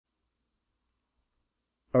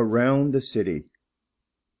Around the city.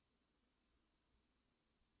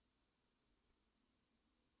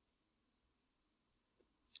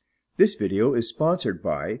 This video is sponsored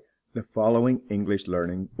by the following English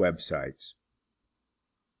learning websites.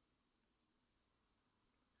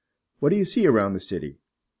 What do you see around the city?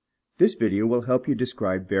 This video will help you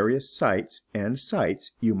describe various sights and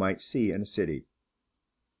sights you might see in a city.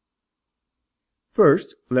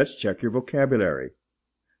 First, let's check your vocabulary.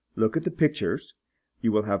 Look at the pictures.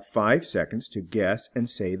 You will have 5 seconds to guess and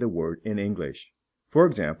say the word in English. For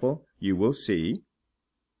example, you will say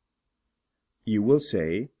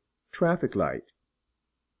traffic light.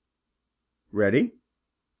 Ready?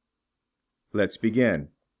 Let's begin.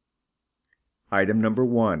 Item number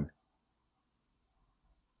 1.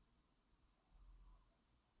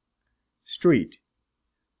 Street.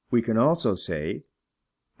 We can also say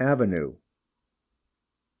avenue.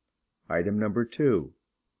 Item number 2.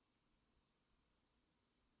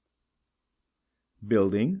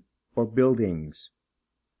 Building or buildings.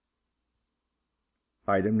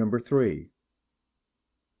 Item number 3.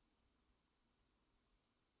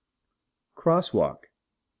 Crosswalk.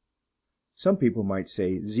 Some people might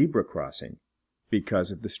say zebra crossing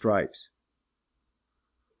because of the stripes.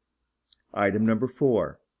 Item number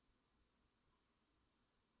 4.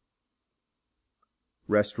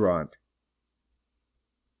 Restaurant.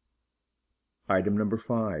 Item number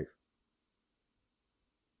 5.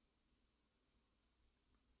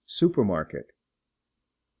 Supermarket.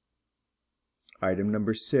 Item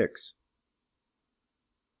number 6.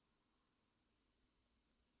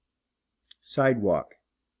 Sidewalk.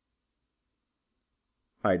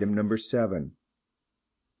 Item number 7.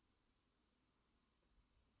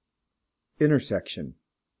 Intersection.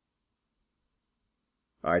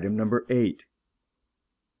 Item number 8.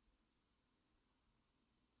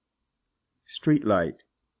 Street light.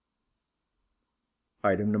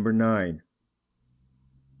 Item number 9.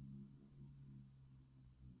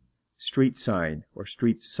 Street sign or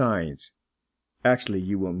street signs. Actually,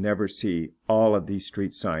 you will never see all of these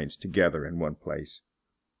street signs together in one place.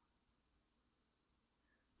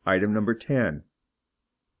 Item number 10.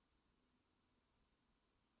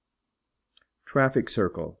 Traffic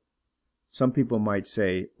circle. Some people might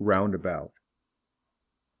say roundabout.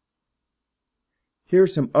 Here are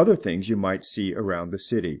some other things you might see around the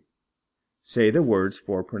city. Say the words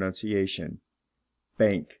for pronunciation.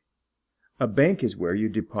 Bank. A bank is where you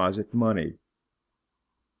deposit money.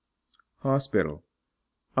 Hospital.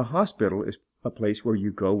 A hospital is a place where you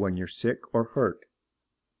go when you're sick or hurt.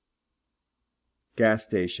 Gas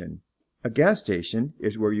station. A gas station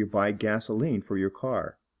is where you buy gasoline for your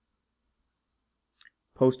car.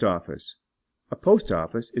 Post office. A post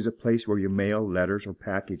office is a place where you mail letters or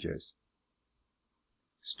packages.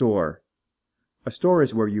 Store. A store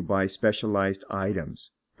is where you buy specialized items.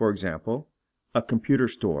 For example, a computer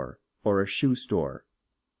store or a shoe store.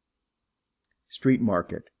 Street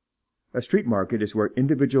market. A street market is where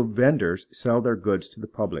individual vendors sell their goods to the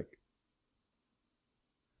public.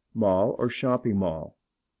 Mall or shopping mall.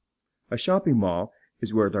 A shopping mall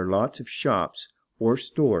is where there are lots of shops or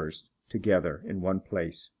stores together in one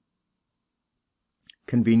place.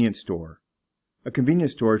 Convenience store. A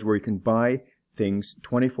convenience store is where you can buy things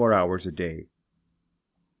 24 hours a day.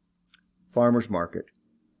 Farmer's market.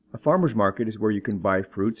 A farmer's market is where you can buy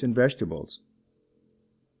fruits and vegetables.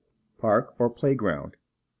 Park or playground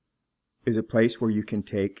is a place where you can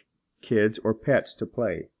take kids or pets to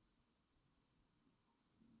play.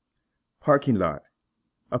 Parking lot.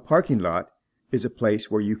 A parking lot is a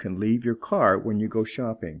place where you can leave your car when you go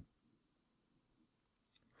shopping.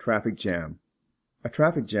 Traffic jam. A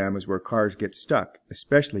traffic jam is where cars get stuck,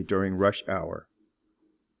 especially during rush hour.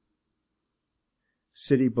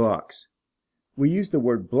 City blocks. We use the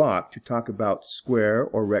word block to talk about square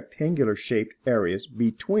or rectangular shaped areas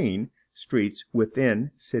between streets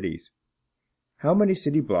within cities. How many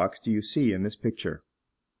city blocks do you see in this picture?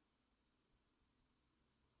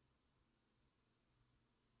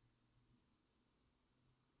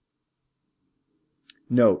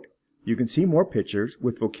 Note, you can see more pictures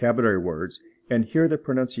with vocabulary words and hear the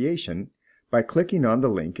pronunciation by clicking on the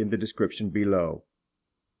link in the description below.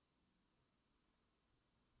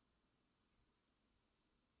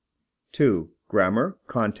 Two, grammar,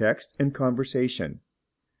 context, and conversation.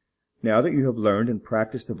 Now that you have learned and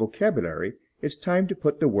practiced the vocabulary, it's time to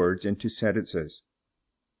put the words into sentences.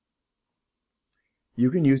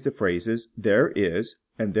 You can use the phrases there is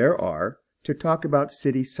and there are to talk about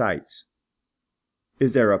city sights.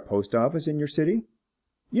 Is there a post office in your city?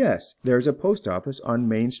 Yes, there's a post office on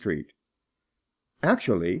Main Street.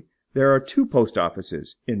 Actually, there are 2 post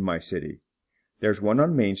offices in my city. There's one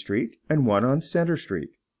on Main Street and one on Center Street.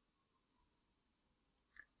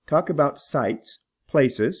 Talk about sights,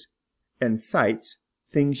 places, and sights,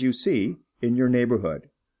 things you see in your neighborhood.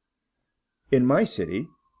 In my city,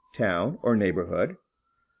 town, or neighborhood,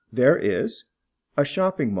 there is a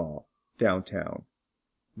shopping mall downtown.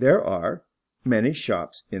 There are many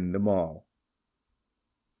shops in the mall.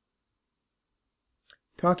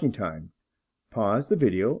 Talking time. Pause the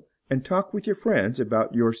video and talk with your friends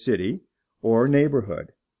about your city or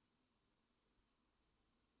neighborhood.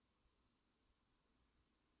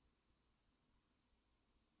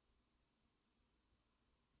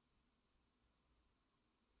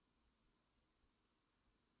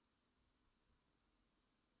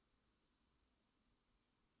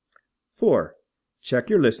 Four,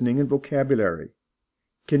 check your listening and vocabulary.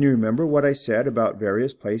 Can you remember what I said about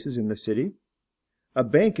various places in the city? A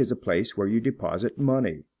bank is a place where you deposit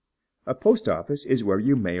money. A post office is where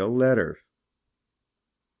you mail letters.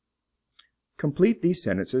 Complete these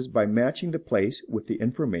sentences by matching the place with the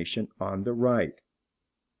information on the right.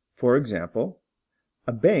 For example,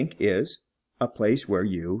 a bank is a place where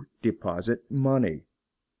you deposit money.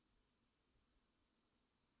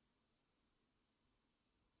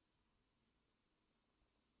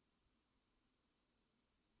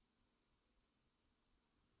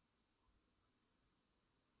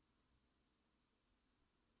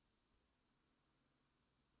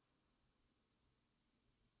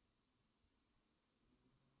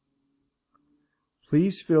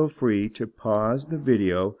 Please feel free to pause the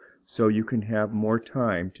video so you can have more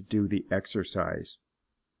time to do the exercise.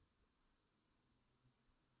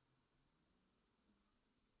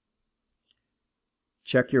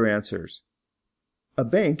 Check your answers. A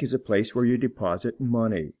bank is a place where you deposit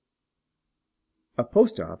money. A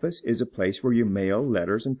post office is a place where you mail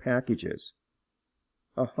letters and packages.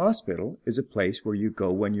 A hospital is a place where you go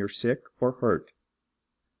when you're sick or hurt.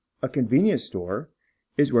 A convenience store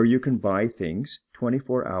is where you can buy things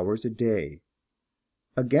 24 hours a day.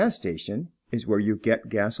 A gas station is where you get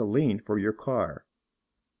gasoline for your car.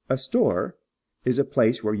 A store is a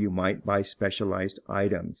place where you might buy specialized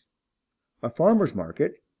items. A farmer's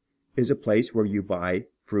market is a place where you buy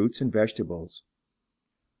fruits and vegetables.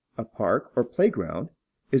 A park or playground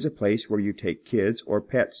is a place where you take kids or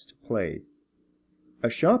pets to play. A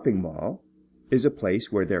shopping mall is a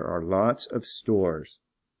place where there are lots of stores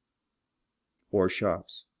or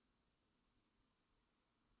shops.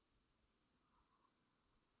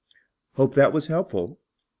 Hope that was helpful.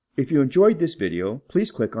 If you enjoyed this video,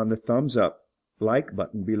 please click on the thumbs up, like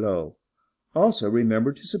button below. Also,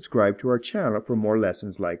 remember to subscribe to our channel for more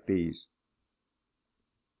lessons like these.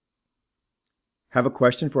 Have a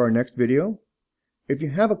question for our next video? If you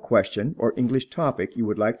have a question or English topic you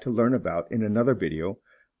would like to learn about in another video,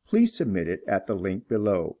 please submit it at the link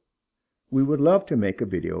below. We would love to make a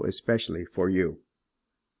video especially for you.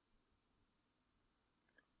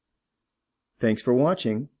 Thanks for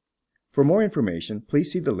watching. For more information,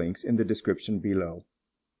 please see the links in the description below.